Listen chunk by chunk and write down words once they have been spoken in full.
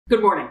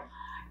Good morning.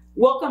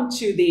 Welcome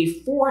to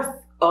the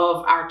fourth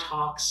of our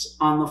talks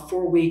on the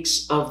 4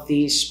 weeks of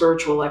the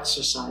spiritual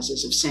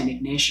exercises of St.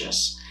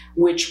 Ignatius,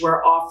 which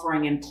we're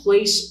offering in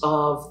place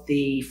of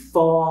the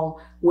fall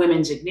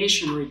Women's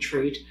Ignatian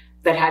retreat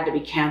that had to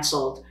be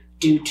canceled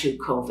due to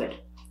COVID.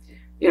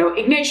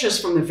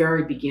 Ignatius from the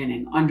very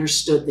beginning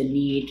understood the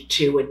need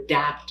to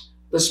adapt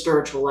the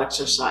spiritual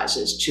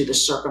exercises to the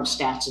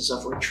circumstances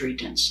of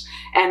retreatants.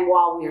 And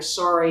while we are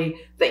sorry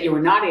that you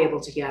were not able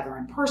to gather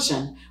in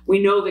person,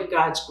 we know that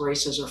God's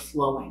graces are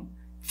flowing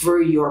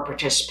through your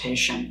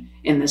participation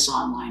in this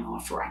online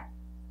offering.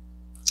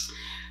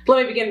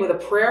 Let me begin with a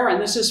prayer,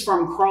 and this is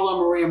from Carla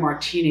Maria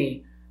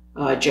Martini,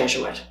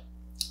 Jesuit.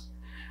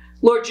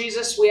 Lord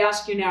Jesus, we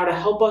ask you now to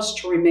help us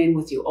to remain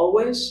with you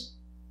always,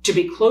 to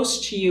be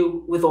close to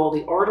you with all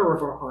the ardor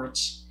of our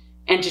hearts,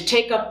 and to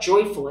take up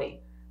joyfully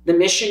the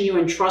mission you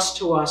entrust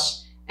to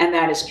us, and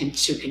that is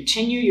to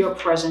continue your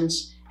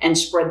presence and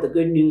spread the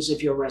good news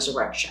of your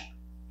resurrection.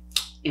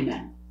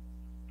 Amen.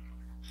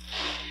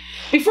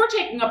 Before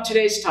taking up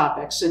today's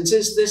topic, since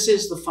this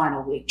is the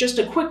final week, just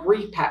a quick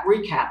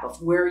recap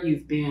of where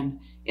you've been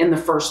in the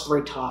first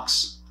 3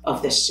 talks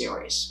of this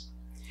series.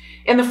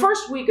 In the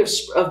first week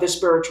of the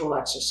spiritual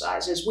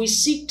exercises, we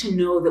seek to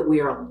know that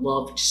we are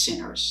loved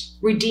sinners,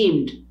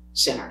 redeemed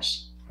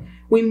sinners.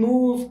 We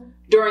move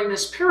during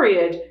this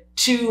period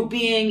to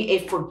being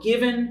a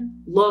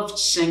forgiven, loved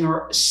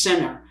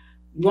sinner,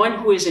 one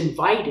who is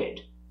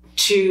invited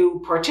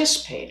to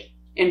participate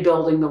in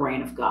building the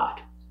reign of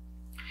God.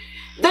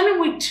 Then in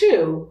week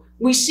 2,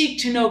 we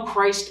seek to know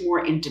Christ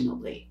more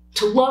intimately,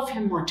 to love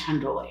him more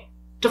tenderly,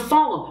 to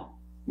follow him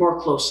more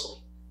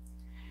closely.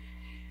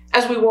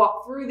 As we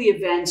walk through the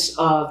events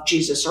of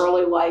Jesus'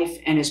 early life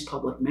and his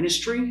public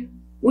ministry,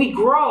 we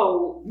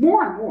grow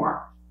more and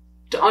more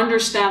to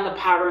understand the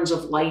patterns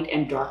of light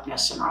and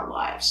darkness in our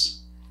lives.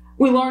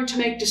 We learn to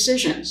make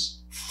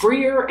decisions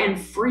freer and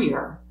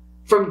freer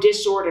from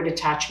disordered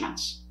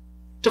attachments,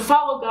 to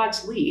follow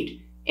God's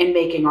lead in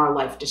making our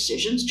life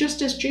decisions,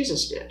 just as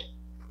Jesus did.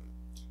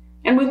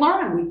 And we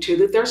learn in week 2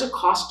 that there's a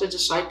cost to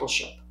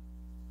discipleship.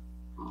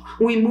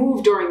 We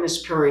move during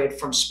this period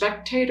from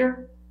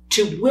spectator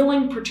to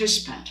willing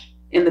participant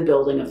in the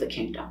building of the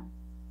kingdom.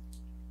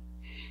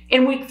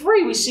 In week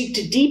 3, we seek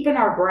to deepen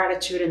our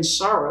gratitude and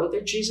sorrow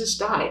that Jesus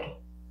died.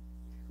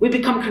 We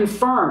become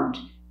confirmed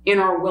in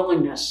our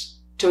willingness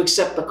to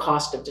accept the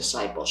cost of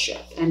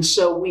discipleship. And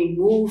so we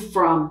move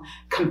from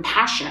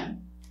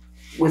compassion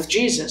with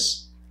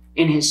Jesus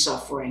in his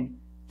suffering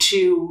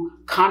to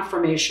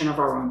confirmation of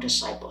our own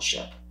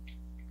discipleship.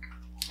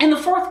 In the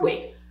 4th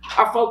week,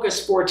 our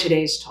focus for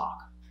today's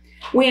talk,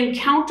 we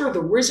encounter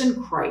the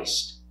risen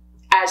Christ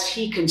as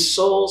he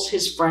consoles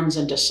his friends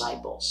and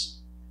disciples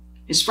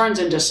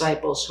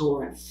who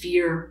are in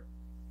fear,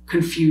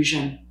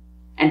 confusion,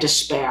 and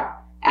despair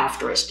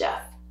after his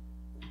death.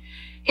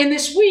 In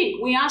this week,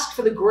 we ask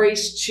for the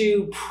grace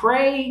to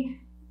pray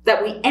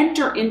that we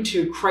enter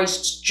into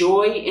Christ's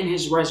joy in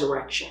his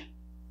resurrection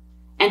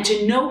and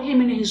to know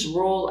him in his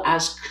role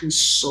as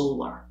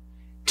consoler,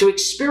 to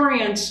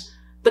experience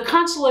the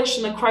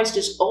consolation that Christ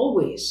is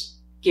always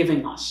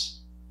giving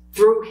us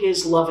through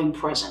his loving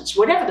presence,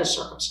 whatever the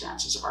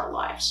circumstances of our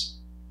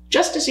lives,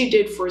 just as he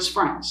did for his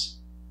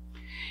friends.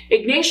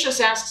 Ignatius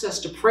asks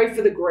us to pray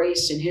for the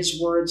grace, in his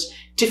words,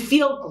 to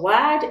feel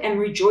glad and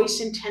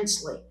rejoice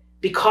intensely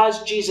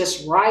because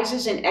Jesus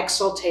rises in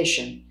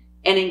exaltation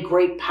and in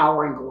great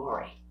power and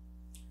glory.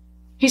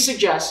 He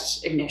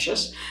suggests,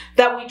 Ignatius,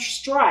 that we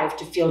strive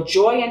to feel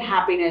joy and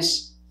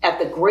happiness at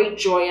the great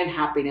joy and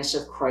happiness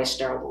of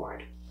Christ our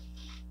Lord.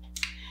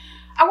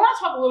 I want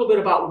to talk a little bit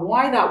about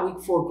why that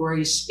week 4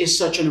 grace is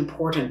such an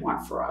important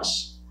one for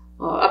us,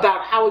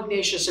 about how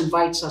Ignatius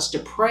invites us to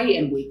pray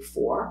in week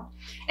 4,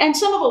 and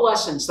some of the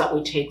lessons that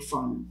we take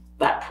from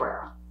that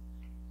prayer.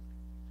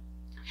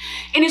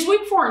 In his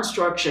week 4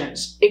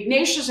 instructions,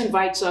 Ignatius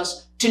invites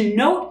us to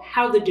note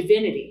how the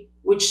divinity,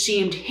 which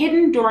seemed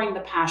hidden during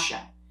the Passion,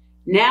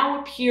 now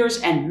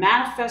appears and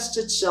manifests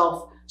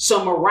itself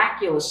so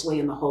miraculously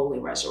in the Holy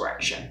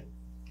Resurrection.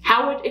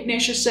 How it,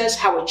 Ignatius says,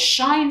 how it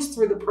shines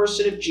through the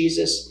person of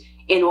Jesus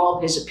in all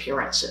his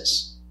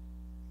appearances.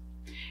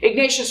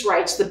 Ignatius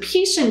writes, the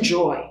peace and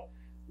joy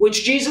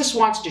which Jesus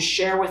wants to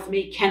share with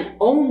me can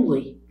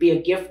only be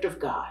a gift of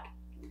God.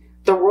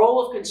 The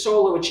role of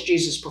consoler which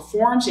Jesus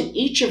performs in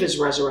each of his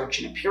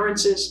resurrection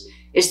appearances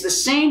is the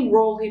same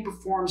role he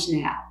performs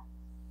now.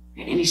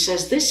 And he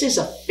says, this is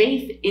a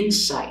faith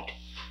insight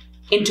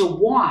into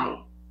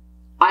why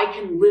I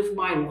can live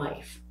my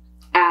life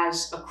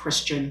as a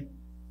Christian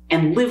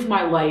and live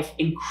my life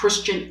in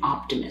Christian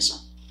optimism.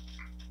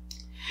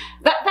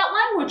 That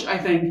language, I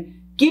think,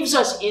 gives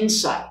us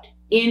insight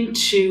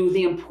into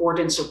the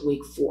importance of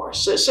week 4.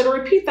 So to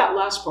repeat that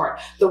last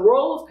part, the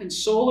role of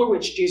consoler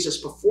which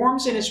Jesus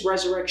performs in his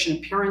resurrection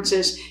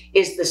appearances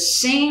is the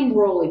same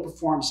role he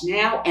performs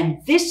now, and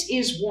this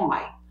is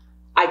why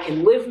I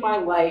can live my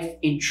life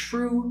in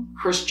true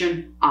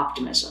Christian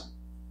optimism.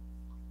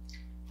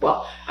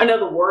 Well,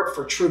 another word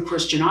for true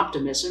Christian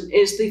optimism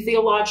is the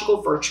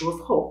theological virtue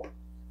of hope.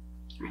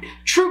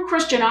 True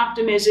Christian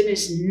optimism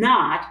is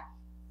not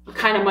a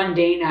kind of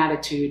mundane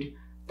attitude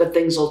that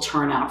things will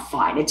turn out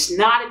fine. It's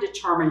not a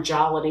determined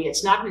jollity.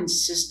 It's not an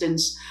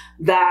insistence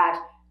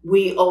that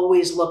we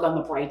always look on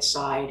the bright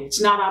side. It's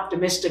not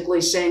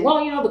optimistically saying,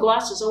 well, the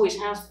glass is always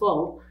half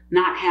full,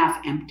 not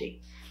half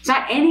empty. It's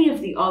not any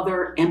of the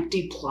other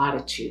empty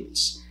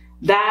platitudes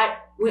that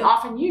we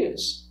often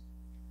use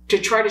to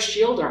try to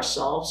shield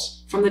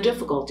ourselves from the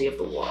difficulty of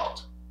the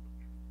world.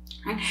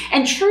 Right?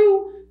 And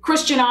true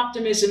Christian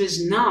optimism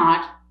is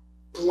not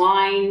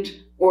blind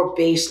or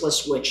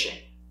baseless wishing.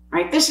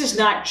 Right? This is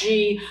not,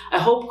 gee, I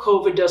hope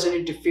COVID doesn't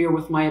interfere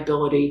with my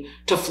ability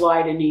to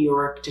fly to New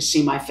York to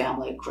see my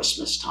family at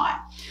Christmas time.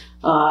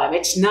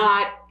 It's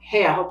not,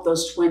 hey, I hope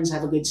those Twins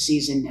have a good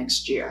season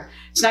next year.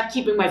 It's not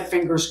keeping my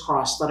fingers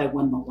crossed that I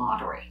win the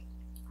lottery.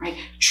 Right?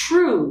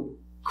 True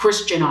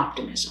Christian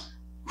optimism,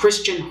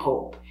 Christian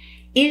hope,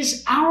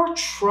 is our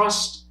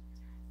trust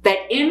that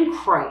in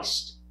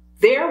Christ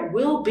there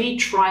will be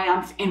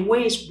triumph in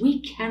ways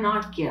we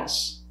cannot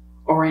guess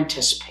or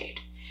anticipate.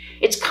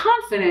 It's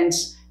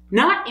confidence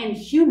not in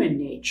human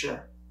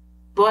nature,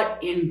 but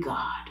in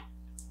God.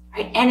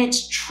 Right? And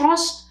it's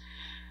trust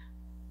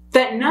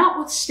that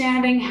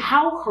notwithstanding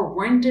how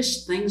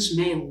horrendous things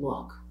may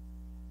look,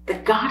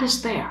 that God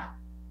is there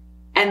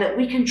and that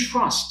we can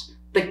trust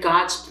that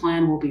God's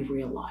plan will be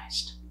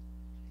realized.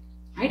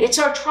 Right? It's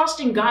our trust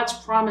in God's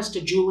promise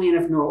to Julian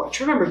of Norwich.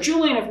 Remember,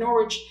 Julian of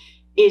Norwich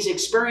is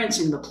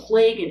experiencing the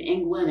plague in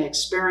England,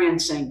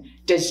 experiencing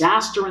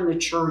disaster in the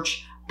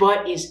church,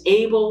 but is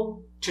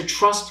able to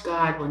trust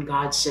God when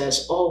God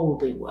says, all will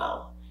be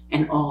well,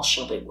 and all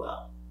shall be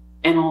well,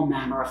 and all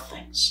manner of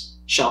things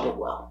shall be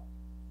well.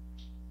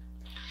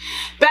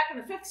 Back in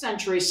the 5th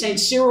century, St.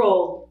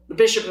 Cyril, the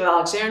Bishop of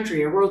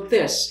Alexandria, wrote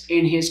this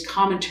in his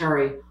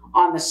commentary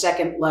on the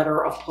 2nd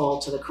letter of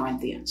Paul to the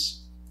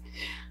Corinthians.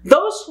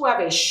 Those who have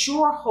a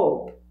sure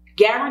hope,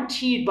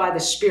 guaranteed by the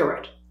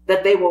Spirit,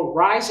 that they will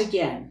rise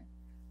again,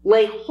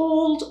 lay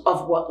hold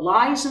of what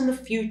lies in the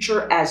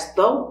future as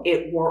though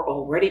it were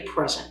already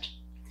present.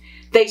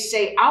 They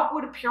say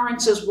outward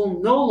appearances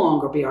will no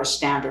longer be our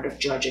standard of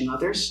judging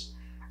others.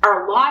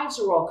 Our lives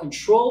are all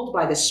controlled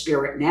by the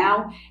Spirit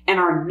now and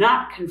are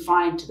not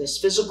confined to this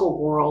physical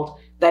world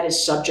that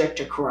is subject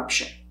to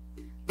corruption.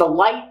 The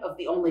light of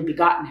the only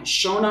begotten has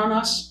shone on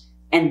us,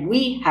 and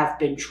we have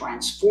been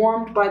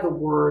transformed by the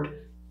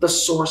Word, the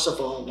source of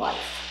all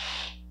life.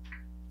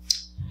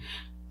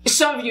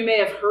 Some of you may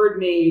have heard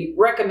me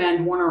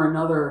recommend one or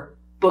another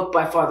book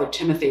by Father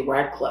Timothy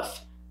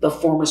Radcliffe, the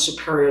former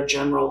Superior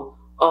General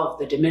of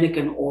the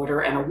Dominican Order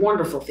and a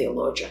wonderful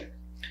theologian.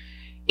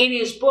 In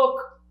his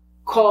book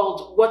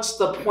called What's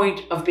the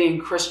Point of Being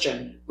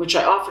Christian, which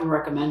I often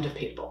recommend to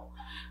people,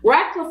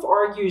 Radcliffe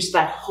argues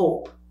that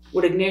hope,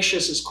 what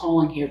Ignatius is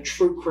calling here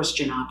true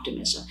Christian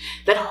optimism,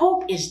 that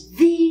hope is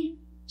the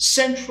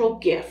central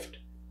gift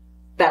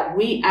that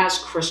we as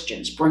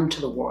Christians bring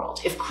to the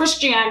world. If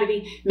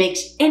Christianity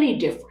makes any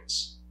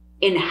difference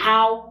in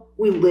how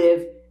we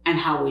live and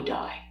how we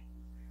die,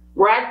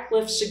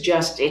 Radcliffe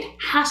suggests it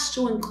has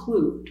to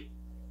include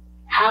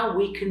how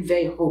we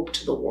convey hope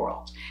to the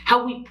world,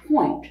 how we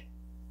point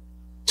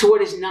to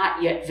what is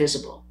not yet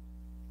visible.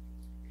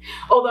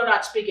 Although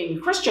not speaking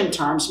in Christian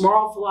terms,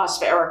 moral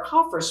philosopher Eric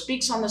Hoffer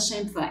speaks on the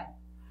same thing,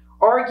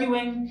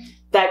 arguing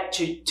that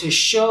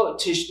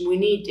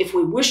if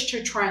we wish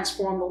to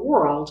transform the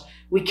world,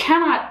 we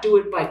cannot do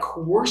it by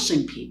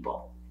coercing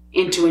people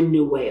into a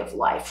new way of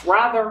life.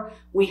 Rather,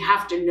 we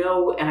have to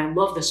know, and I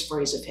love this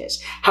phrase of his,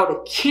 how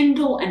to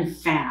kindle and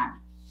fan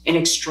an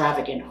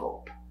extravagant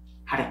hope.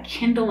 How to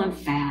kindle and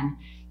fan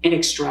an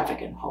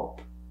extravagant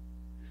hope.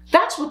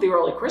 That's what the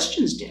early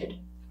Christians did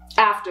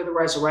after the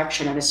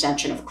resurrection and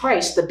ascension of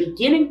Christ. The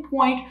beginning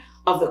point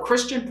of the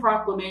Christian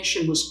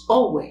proclamation was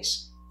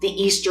always the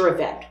Easter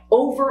event,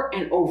 over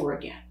and over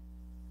again.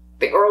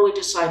 The early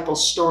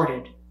disciples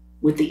started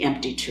with the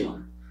empty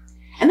tomb.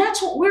 And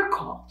that's what we're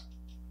called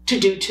to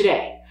do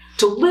today,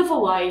 to live a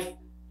life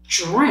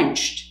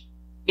drenched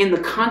in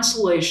the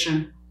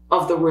consolation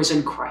of the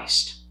risen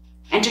Christ,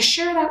 and to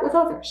share that with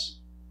others,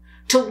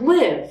 to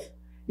live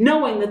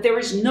knowing that there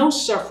is no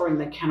suffering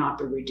that cannot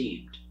be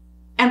redeemed,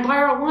 and by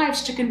our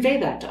lives to convey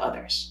that to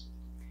others.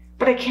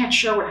 But I can't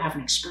share what I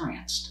haven't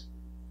experienced,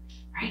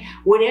 right?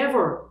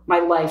 Whatever my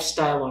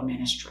lifestyle or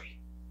ministry,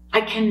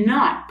 I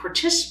cannot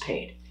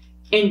participate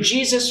in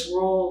Jesus'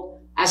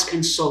 role as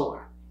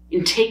consoler,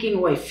 in taking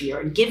away fear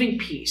and giving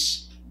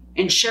peace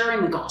and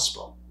sharing the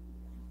gospel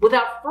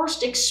without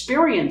first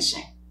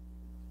experiencing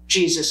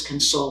Jesus'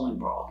 consoling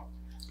role.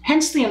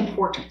 Hence the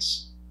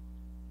importance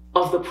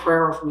of the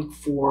prayer of week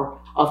 4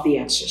 of the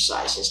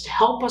exercises, to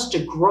help us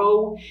to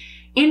grow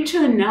into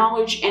the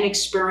knowledge and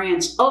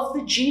experience of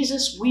the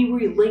Jesus we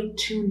relate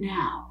to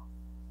now,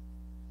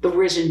 the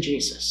risen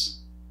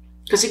Jesus.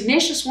 Because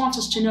Ignatius wants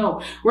us to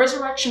know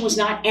resurrection was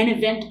not an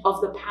event of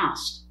the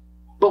past,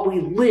 but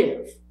we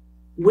live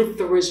with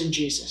the risen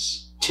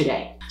Jesus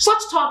today. So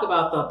let's talk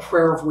about the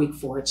prayer of week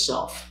 4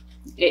 itself.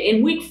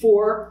 In week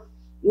 4,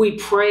 we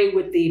pray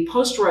with the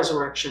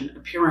post-resurrection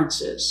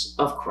appearances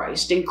of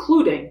Christ,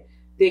 including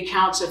the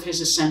accounts of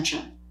his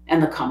ascension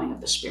and the coming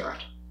of the Spirit.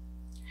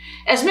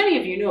 As many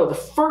of you know, the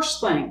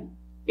first thing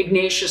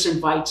Ignatius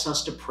invites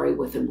us to pray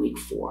with in week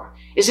 4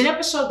 is an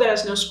episode that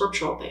has no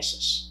scriptural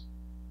basis.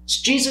 It's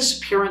Jesus'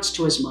 appearance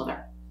to his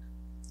mother.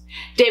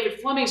 David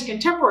Fleming's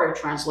contemporary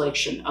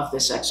translation of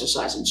this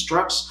exercise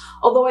instructs,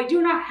 although I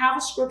do not have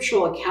a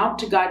scriptural account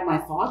to guide my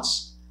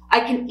thoughts, I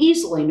can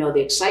easily know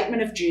the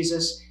excitement of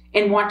Jesus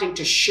in wanting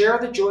to share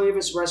the joy of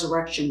his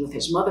resurrection with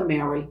his mother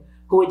Mary,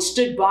 who had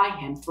stood by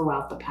him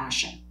throughout the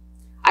Passion.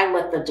 I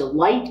let the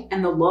delight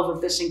and the love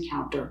of this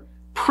encounter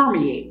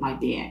permeate my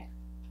being.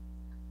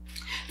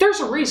 There's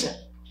a reason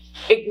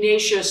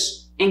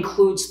Ignatius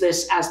includes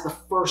this as the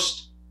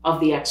first of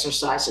the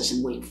exercises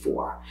in week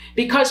 4,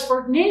 because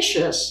for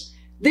Ignatius,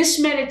 this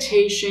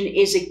meditation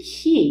is a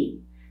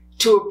key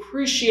to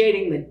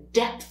appreciating the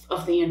depth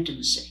of the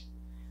intimacy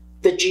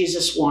that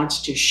Jesus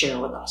wants to share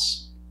with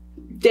us.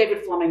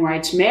 David Fleming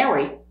writes,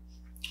 Mary,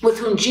 with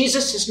whom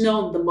Jesus has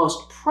known the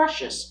most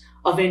precious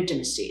of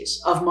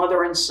intimacies of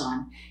mother and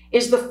son,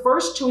 is the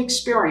first to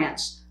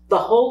experience the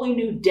wholly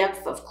new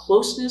depth of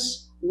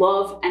closeness,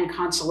 love, and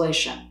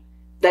consolation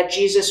that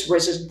Jesus'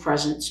 risen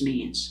presence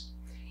means.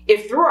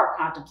 If through our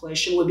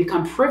contemplation we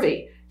become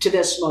privy to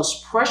this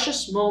most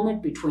precious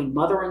moment between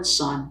mother and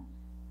son,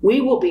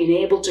 we will be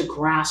able to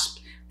grasp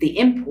the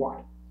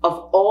import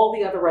of all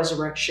the other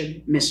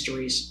resurrection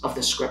mysteries of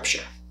the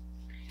Scripture.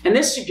 And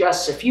this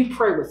suggests if you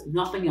pray with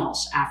nothing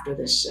else after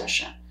this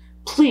session,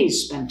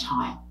 please spend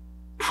time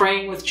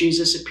praying with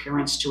Jesus'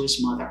 appearance to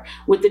his mother,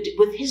 with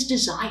his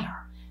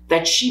desire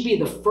that she be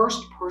the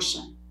first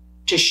person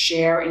to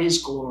share in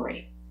his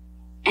glory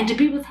and to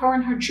be with her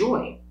in her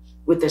joy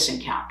with this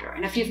encounter.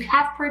 And if you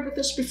have prayed with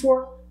this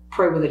before,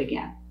 pray with it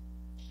again.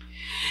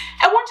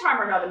 At one time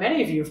or another,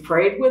 many of you have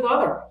prayed with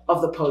other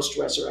of the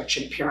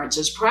post-resurrection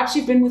appearances. Perhaps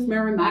you've been with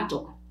Mary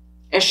Magdalene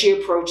as she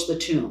approached the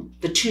tomb.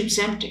 The tomb's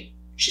empty.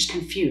 She's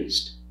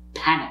confused.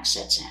 Panic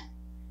sets in.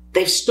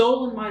 They've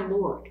stolen my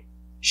Lord,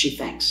 she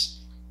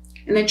thinks.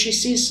 And then she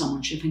sees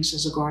someone she thinks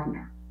is a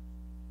gardener.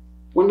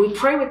 When we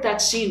pray with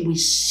that scene, we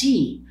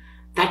see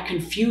that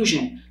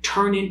confusion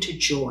turn into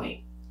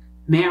joy.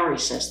 Mary,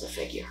 says the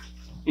figure,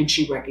 and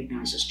she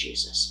recognizes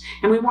Jesus.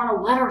 And we want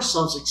to let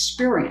ourselves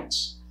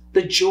experience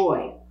the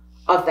joy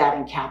of that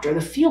encounter,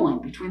 the feeling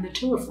between the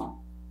two of them.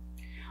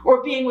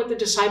 Or being with the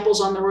disciples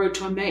on the road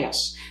to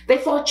Emmaus. They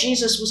thought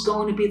Jesus was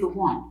going to be the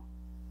one.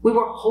 We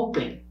were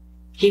hoping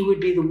he would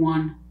be the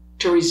one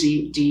to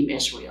redeem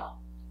Israel.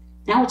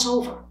 Now it's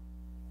over.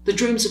 The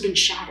dreams have been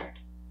shattered.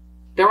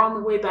 They're on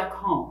the way back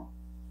home,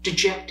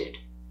 dejected,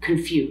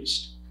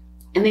 confused.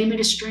 And they meet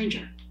a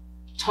stranger,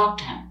 talk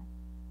to him,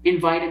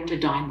 invite him to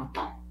dine with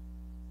them.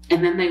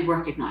 And then they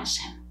recognize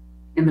him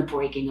in the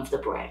breaking of the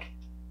bread,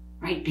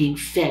 right? Being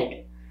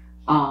fed.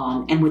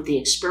 And with the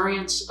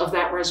experience of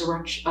that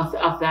resurrection,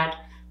 of that,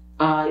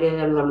 all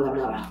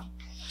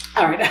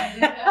right.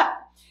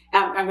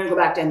 I'm going to go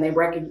back to, and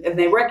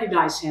they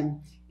recognize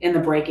him in the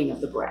breaking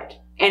of the bread.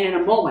 And in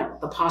a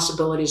moment, the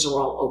possibilities are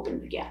all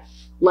opened again.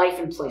 Life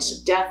in place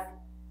of death,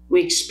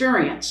 we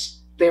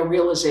experience their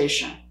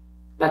realization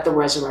that the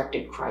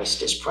resurrected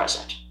Christ is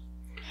present.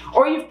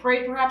 Or you've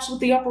prayed perhaps with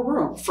the upper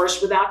room,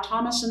 first without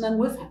Thomas and then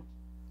with him.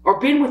 Or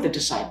been with the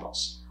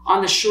disciples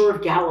on the shore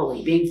of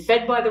Galilee, being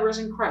fed by the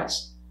risen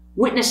Christ,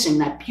 witnessing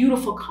that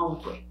beautiful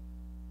colloquy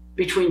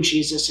between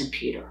Jesus and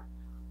Peter.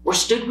 Or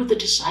stood with the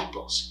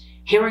disciples,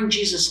 hearing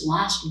Jesus'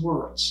 last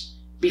words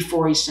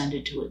before he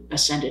ascended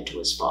to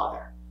his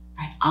Father.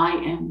 Right? I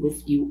am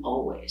with you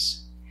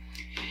always.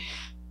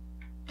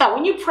 Now,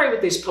 when you pray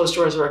with these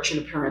post-resurrection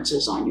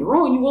appearances on your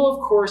own, you will,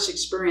 of course,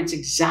 experience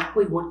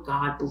exactly what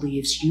God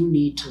believes you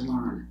need to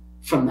learn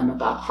from them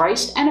about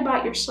Christ and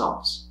about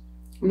yourselves.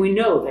 And we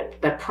know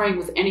that praying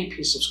with any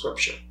piece of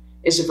Scripture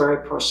is a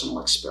very personal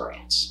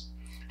experience.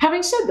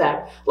 Having said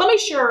that, let me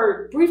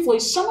share briefly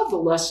some of the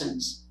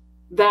lessons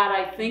that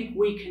I think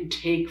we can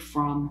take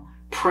from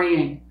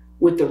praying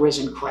with the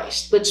risen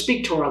Christ that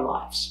speak to our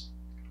lives.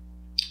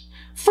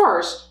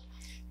 First,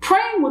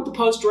 praying with the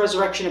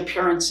post-resurrection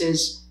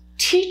appearances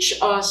teach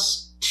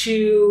us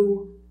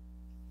to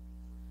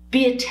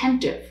be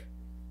attentive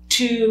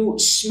to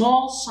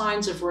small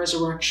signs of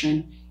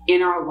resurrection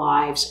in our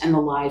lives and the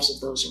lives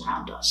of those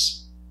around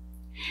us.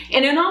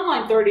 In an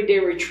online 30-day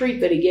retreat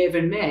that he gave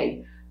in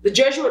May, the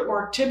Jesuit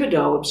Mark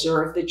Thibodeau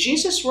observed that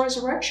Jesus'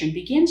 resurrection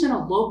begins in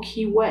a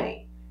low-key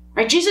way.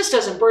 Right? Jesus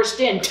doesn't burst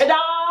in, ta-da!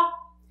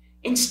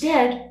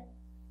 Instead,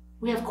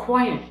 we have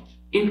quiet,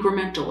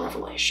 incremental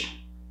revelation.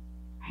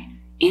 Right?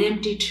 An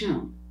empty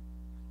tomb.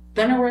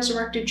 Then a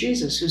resurrected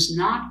Jesus who's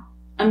not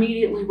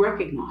immediately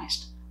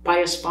recognized by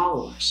his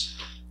followers.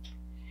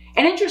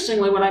 And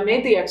interestingly, when I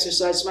made the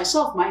exercise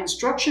myself, my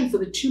instruction for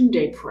the Tomb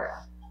Day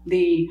prayer,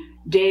 the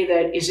day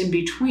that is in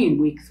between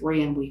week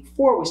 3 and week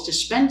 4, was to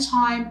spend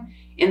time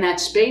in that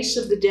space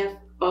of the death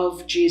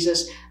of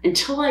Jesus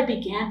until I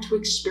began to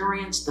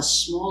experience the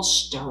small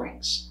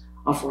stirrings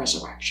of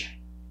resurrection.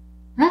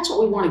 And that's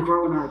what we want to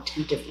grow in our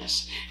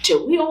attentiveness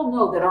to. We all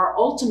know that our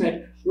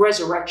ultimate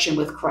resurrection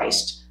with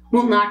Christ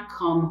will not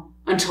come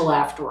until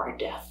after our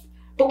death.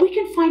 But we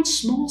can find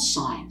small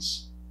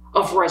signs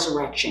of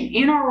resurrection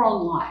in our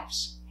own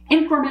lives,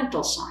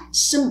 incremental signs,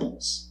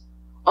 symbols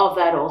of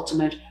that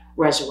ultimate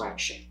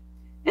resurrection.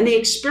 And the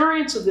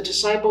experience of the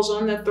disciples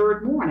on the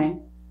third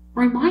morning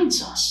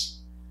reminds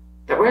us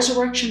that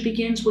resurrection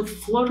begins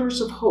with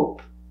flutters of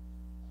hope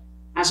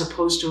as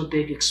opposed to a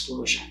big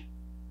explosion.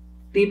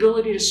 The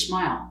ability to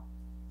smile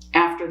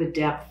after the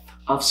death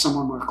of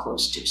someone we're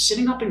close to,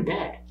 sitting up in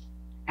bed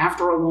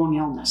after a long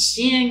illness,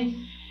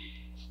 seeing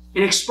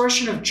an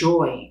expression of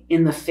joy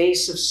in the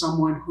face of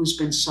someone who's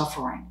been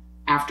suffering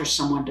after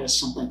someone does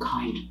something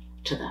kind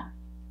to them.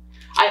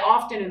 I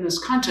often, in this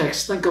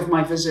context, think of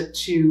my visit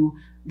to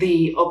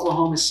the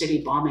Oklahoma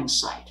City bombing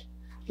site,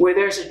 where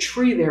there's a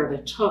tree there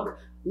that took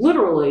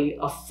literally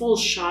a full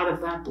shot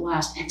of that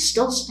blast and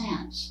still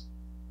stands,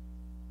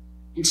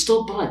 and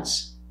still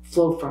buds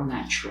flow from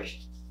that tree.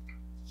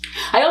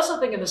 I also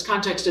think in this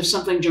context of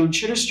something Joan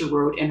Chittister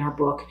wrote in her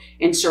book,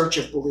 In Search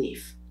of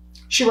Belief.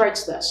 She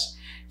writes this: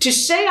 "To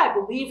say I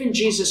believe in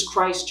Jesus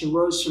Christ who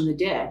rose from the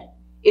dead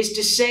is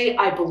to say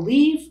I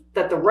believe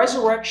that the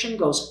resurrection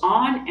goes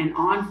on and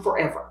on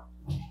forever.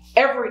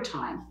 Every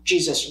time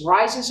Jesus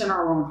rises in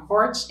our own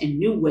hearts in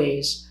new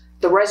ways,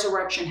 the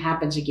resurrection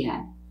happens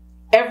again.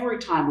 Every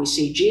time we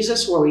see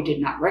Jesus where we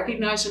did not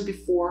recognize him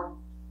before,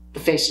 the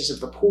faces of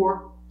the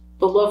poor,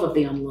 the love of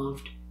the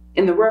unloved,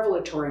 in the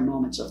revelatory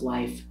moments of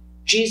life,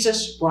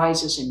 Jesus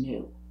rises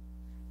anew.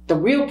 The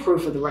real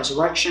proof of the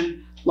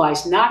resurrection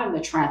lies not in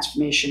the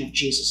transformation of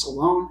Jesus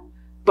alone,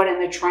 but in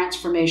the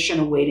transformation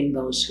awaiting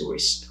those who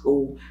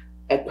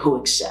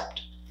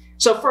accept."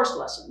 So first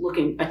lesson,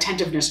 looking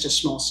attentiveness to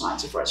small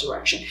signs of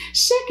resurrection.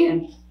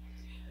 Second,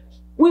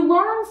 we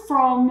learn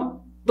from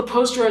the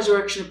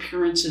post-resurrection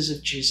appearances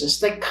of Jesus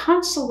that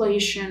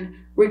consolation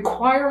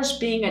requires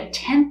being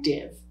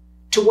attentive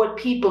to what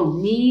people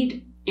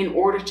need in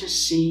order to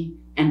see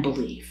and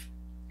believe.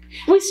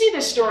 We see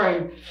this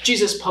during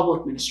Jesus'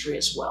 public ministry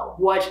as well,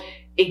 what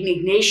in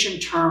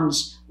Ignatian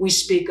terms we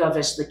speak of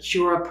as the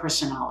cura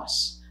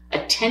personalis,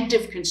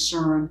 attentive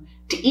concern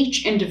to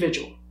each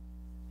individual,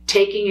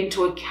 taking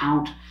into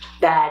account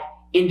that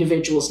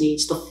individual's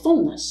needs, the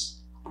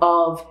fullness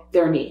of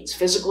their needs,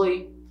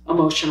 physically,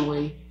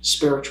 emotionally,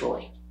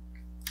 spiritually.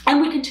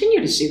 And we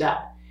continue to see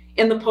that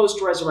in the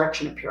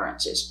post-resurrection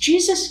appearances.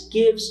 Jesus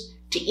gives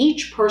to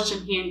each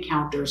person he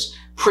encounters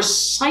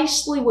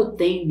precisely what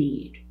they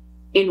need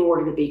in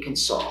order to be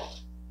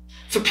consoled.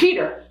 For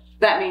Peter,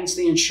 that means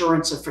the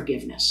assurance of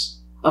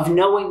forgiveness, of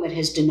knowing that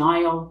his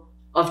denial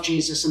of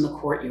Jesus in the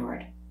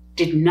courtyard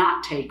did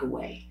not take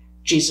away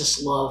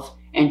Jesus' love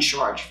and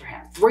charge for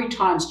him. 3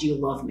 times do you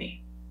love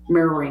me,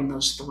 mirroring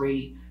those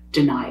 3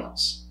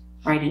 denials,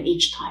 right? And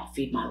each time,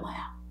 feed my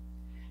lamb.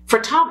 For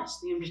Thomas,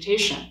 the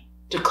invitation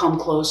to come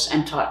close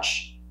and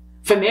touch.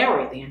 For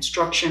Mary, the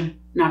instruction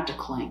not to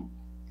cling.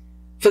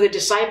 For the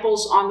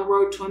disciples on the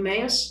road to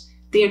Emmaus,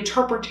 the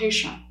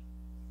interpretation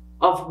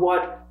of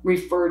what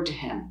referred to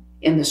him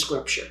in the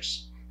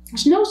scriptures.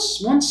 There's no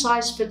one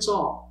size fits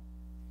all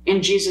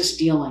in Jesus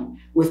dealing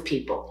with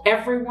people.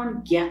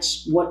 Everyone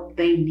gets what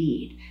they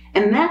need.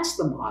 And that's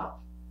the model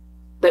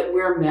that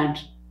we're meant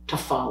to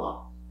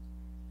follow.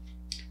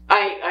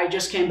 I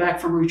just came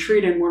back from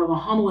retreat, and one of the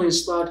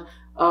homilies that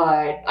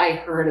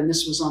I heard, and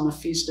this was on the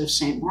Feast of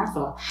St.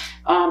 Martha,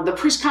 the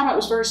priest's comment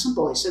was very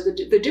simple. He said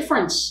the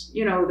difference,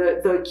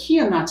 the key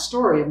in that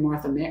story of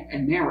Martha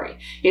and Mary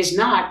is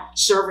not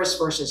service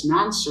versus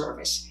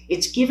non-service.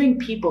 It's giving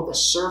people the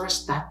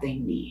service that they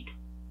need,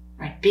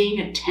 right?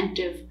 Being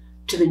attentive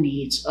to the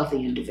needs of the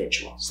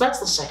individual. So that's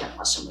the second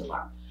lesson we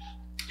learn.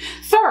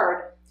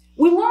 Third,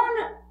 we learn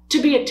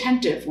to be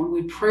attentive when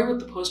we pray with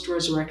the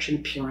post-resurrection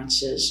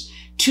appearances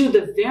to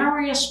the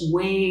various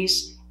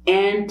ways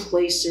and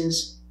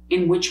places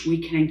in which we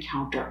can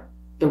encounter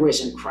the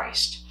risen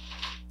Christ.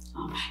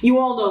 You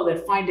all know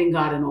that finding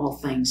God in all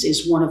things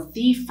is one of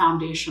the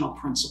foundational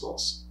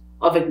principles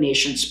of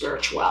Ignatian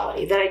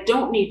spirituality, that I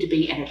don't need to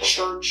be in a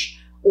church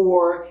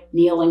or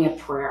kneeling at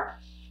prayer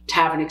to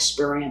have an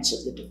experience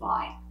of the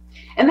divine.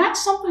 And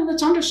that's something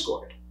that's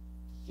underscored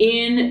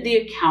in the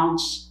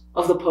accounts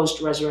of the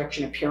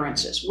post-resurrection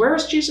appearances. Where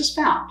is Jesus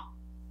found?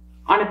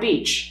 On a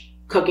beach,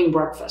 cooking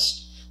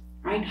breakfast,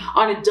 right?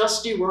 On a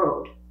dusty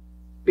road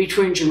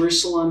between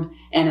Jerusalem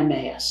and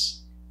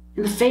Emmaus,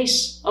 in the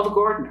face of a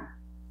gardener,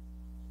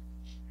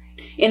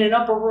 in an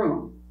upper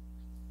room,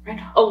 right?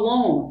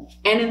 Alone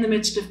and in the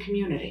midst of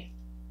community.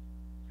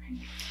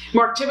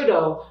 Mark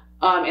Thibodeau,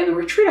 in the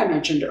retreat I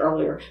mentioned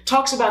earlier,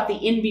 talks about the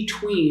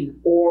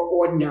in-between or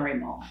ordinary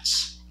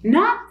moments,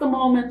 not the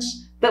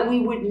moments that we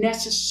would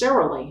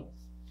necessarily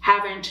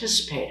have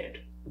anticipated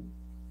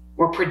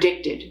or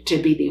predicted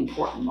to be the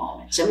important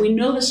moments. And we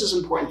know this is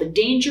important. The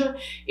danger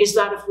is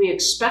that if we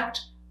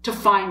expect to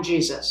find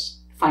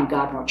Jesus, find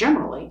God more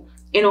generally,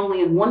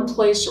 only in one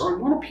place or in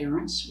one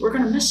appearance, we're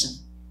going to miss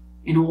him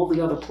in all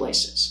the other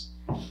places.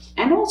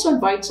 And also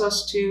invites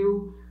us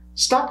to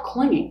stop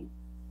clinging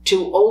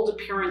to old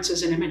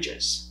appearances and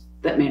images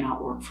that may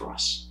not work for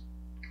us.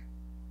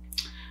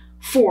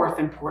 Fourth,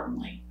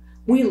 importantly,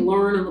 we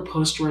learn in the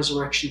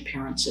post-resurrection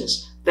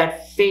appearances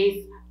that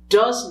faith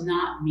does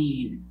not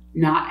mean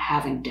not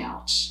having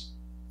doubts.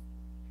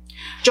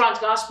 John's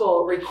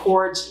Gospel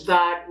records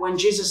that when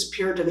Jesus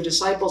appeared to the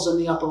disciples in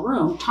the upper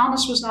room,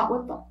 Thomas was not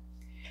with them.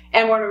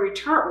 And when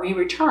he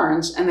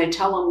returns and they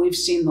tell him, "We've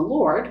seen the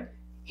Lord,"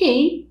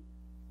 he,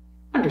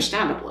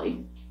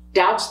 understandably,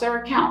 doubts their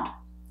account,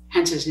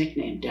 hence his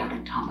nickname,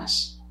 Doubting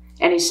Thomas.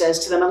 And he says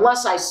to them,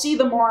 "Unless I see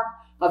the mark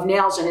of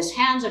nails in his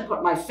hands and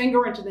put my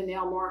finger into the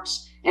nail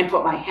marks and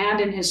put my hand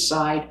in his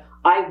side,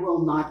 I will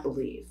not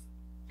believe."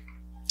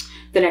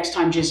 The next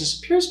time Jesus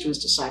appears to his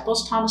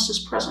disciples, Thomas is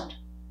present.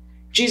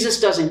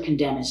 Jesus doesn't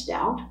condemn his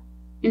doubt.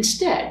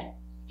 Instead,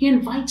 he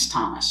invites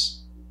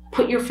Thomas,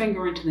 "Put your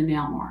finger into the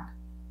nail mark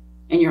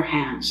and your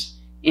hands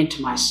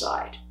into my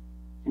side."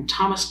 And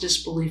Thomas'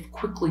 disbelief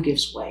quickly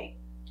gives way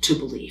to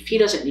belief. He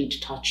doesn't need to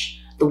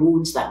touch the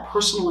wounds. That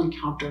personal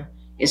encounter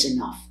is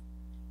enough.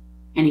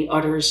 And he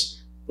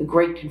utters the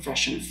great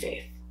confession of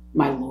faith,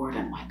 "My Lord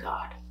and my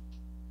God."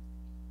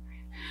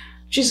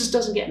 Jesus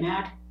doesn't get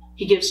mad.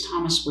 He gives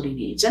Thomas what he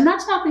needs. And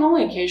that's not the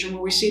only occasion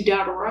where we see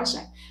doubt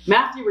arising.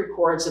 Matthew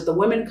records that the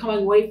women coming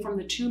away from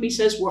the tomb, he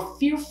says, were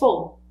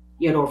fearful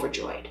yet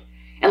overjoyed.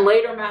 And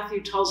later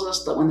Matthew tells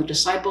us that when the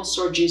disciples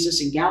saw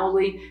Jesus in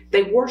Galilee,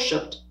 they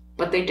worshiped,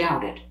 but they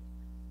doubted.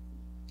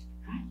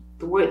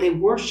 They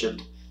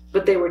worshiped,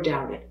 but they were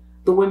doubted.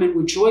 The women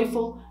were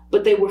joyful,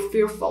 but they were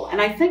fearful.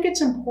 And I think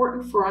it's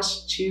important for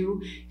us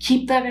to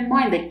keep that in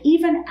mind, that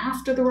even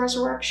after the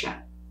resurrection,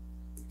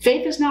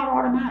 faith is not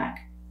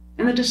automatic.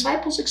 And the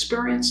disciples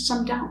experienced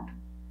some doubt,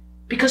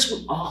 because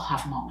we all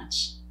have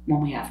moments when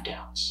we have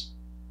doubts,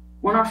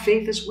 when our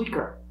faith is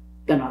weaker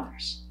than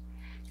others.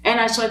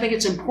 And so I think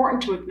it's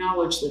important to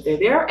acknowledge that they're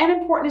there, and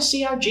important to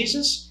see how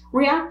Jesus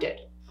reacted,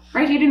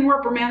 right? He didn't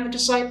reprimand the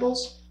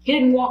disciples. He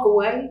didn't walk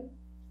away.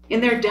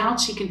 In their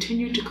doubts, he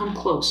continued to come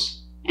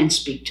close and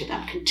speak to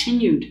them,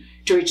 continued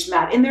to reach them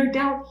out. In their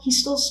doubt, he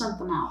still sent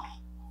them out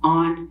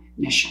on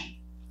mission.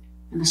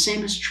 And the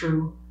same is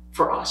true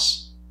for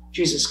us.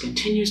 Jesus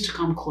continues to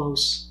come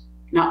close,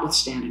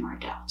 notwithstanding our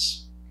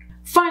doubts.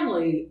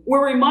 Finally,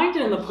 we're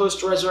reminded in the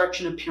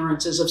post-resurrection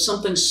appearances of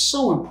something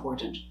so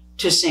important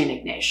to St.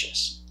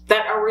 Ignatius,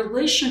 that our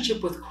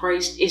relationship with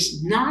Christ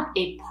is not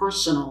a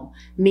personal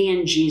me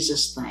and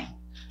Jesus thing.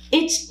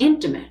 It's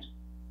intimate,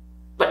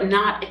 but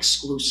not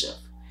exclusive.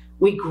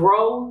 We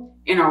grow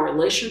in our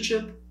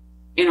relationship,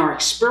 in our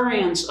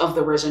experience of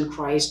the risen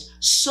Christ,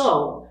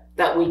 so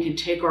that we can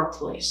take our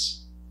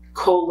place,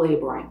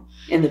 co-laboring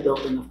in the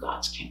building of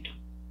God's kingdom.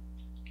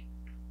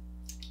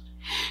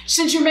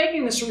 Since you're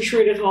making this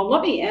retreat at home,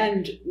 let me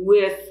end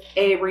with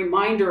a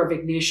reminder of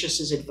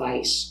Ignatius's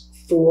advice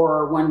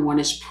for when one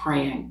is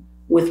praying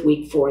with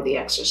week 4 of the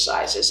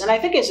exercises. And I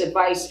think his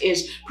advice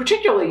is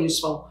particularly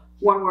useful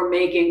when we're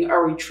making a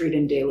retreat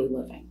in daily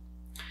living.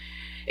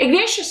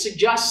 Ignatius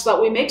suggests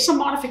that we make some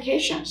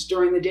modifications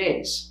during the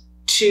days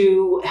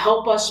to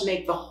help us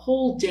make the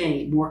whole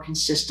day more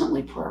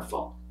consistently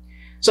prayerful.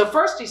 So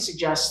first, he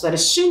suggests that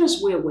as soon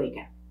as we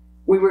awaken,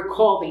 we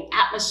recall the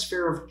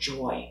atmosphere of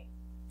joy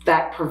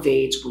that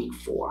pervades week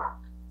 4.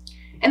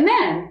 And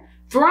then,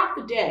 throughout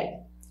the day,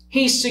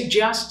 he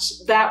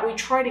suggests that we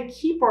try to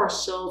keep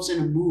ourselves in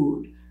a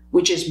mood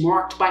which is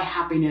marked by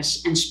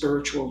happiness and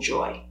spiritual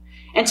joy.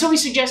 And so he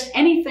suggests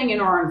anything in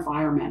our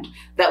environment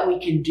that we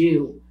can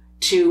do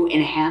to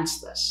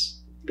enhance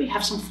this. Maybe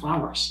have some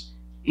flowers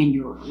in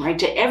your room, right?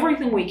 To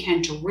everything we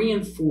can to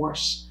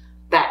reinforce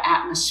that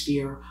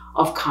atmosphere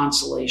of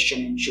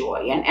consolation and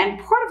joy. And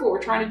part of what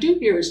we're trying to do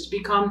here is to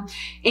become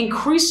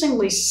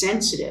increasingly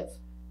sensitive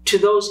to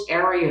those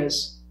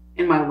areas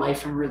in my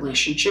life and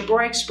relationship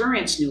where I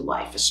experience new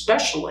life,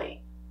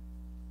 especially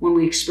when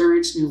we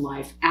experience new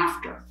life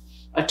after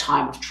a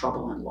time of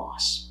trouble and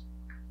loss.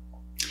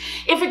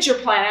 If it's your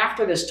plan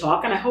after this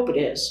talk, and I hope it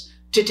is,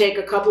 to take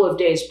a couple of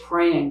days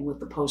praying with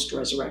the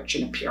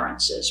post-resurrection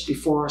appearances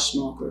before our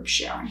small group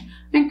sharing,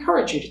 I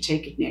encourage you to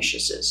take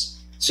Ignatius's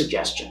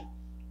suggestion.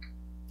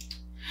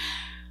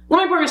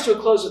 Let me bring us to a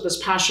close with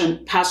this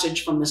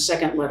passage from the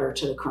second letter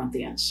to the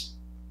Corinthians.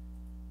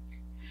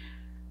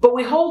 "But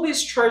we hold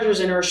these treasures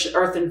in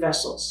earthen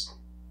vessels,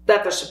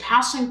 that the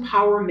surpassing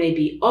power may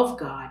be of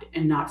God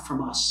and not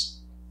from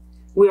us.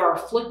 We are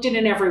afflicted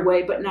in every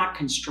way, but not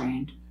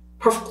constrained,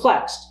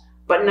 perplexed,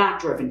 but not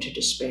driven to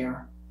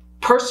despair,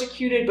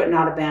 persecuted, but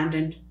not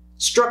abandoned,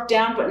 struck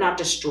down, but not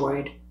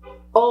destroyed,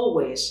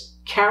 always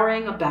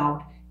carrying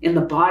about in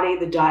the body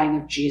the dying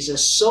of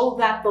Jesus, so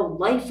that the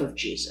life of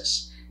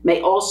Jesus may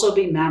also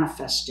be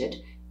manifested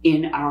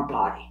in our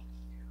body.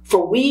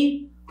 For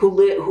we who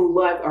live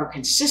are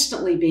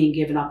consistently being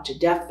given up to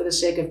death for the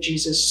sake of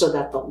Jesus, so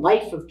that the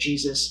life of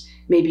Jesus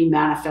may be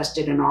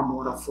manifested in our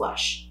mortal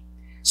flesh.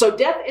 So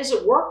death is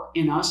at work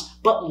in us,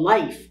 but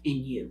life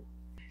in you.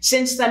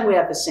 Since then we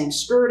have the same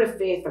spirit of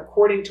faith,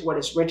 according to what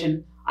is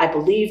written, I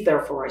believe,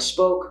 therefore I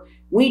spoke.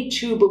 We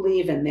too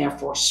believe and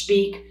therefore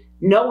speak,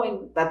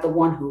 knowing that the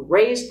one who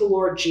raised the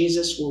Lord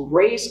Jesus will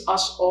raise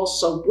us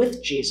also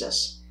with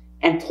Jesus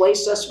and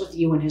place us with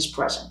you in his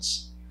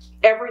presence.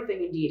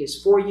 Everything indeed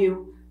is for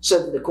you,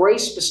 so that the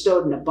grace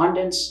bestowed in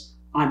abundance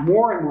on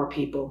more and more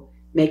people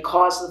may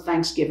cause the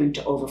thanksgiving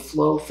to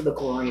overflow for the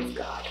glory of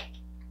God.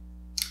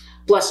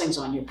 Blessings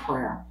on your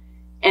prayer,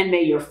 and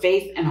may your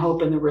faith and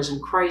hope in the risen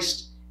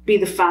Christ be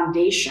the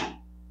foundation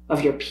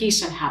of your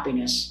peace and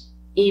happiness,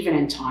 even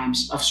in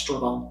times of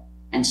struggle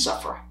and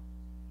suffering.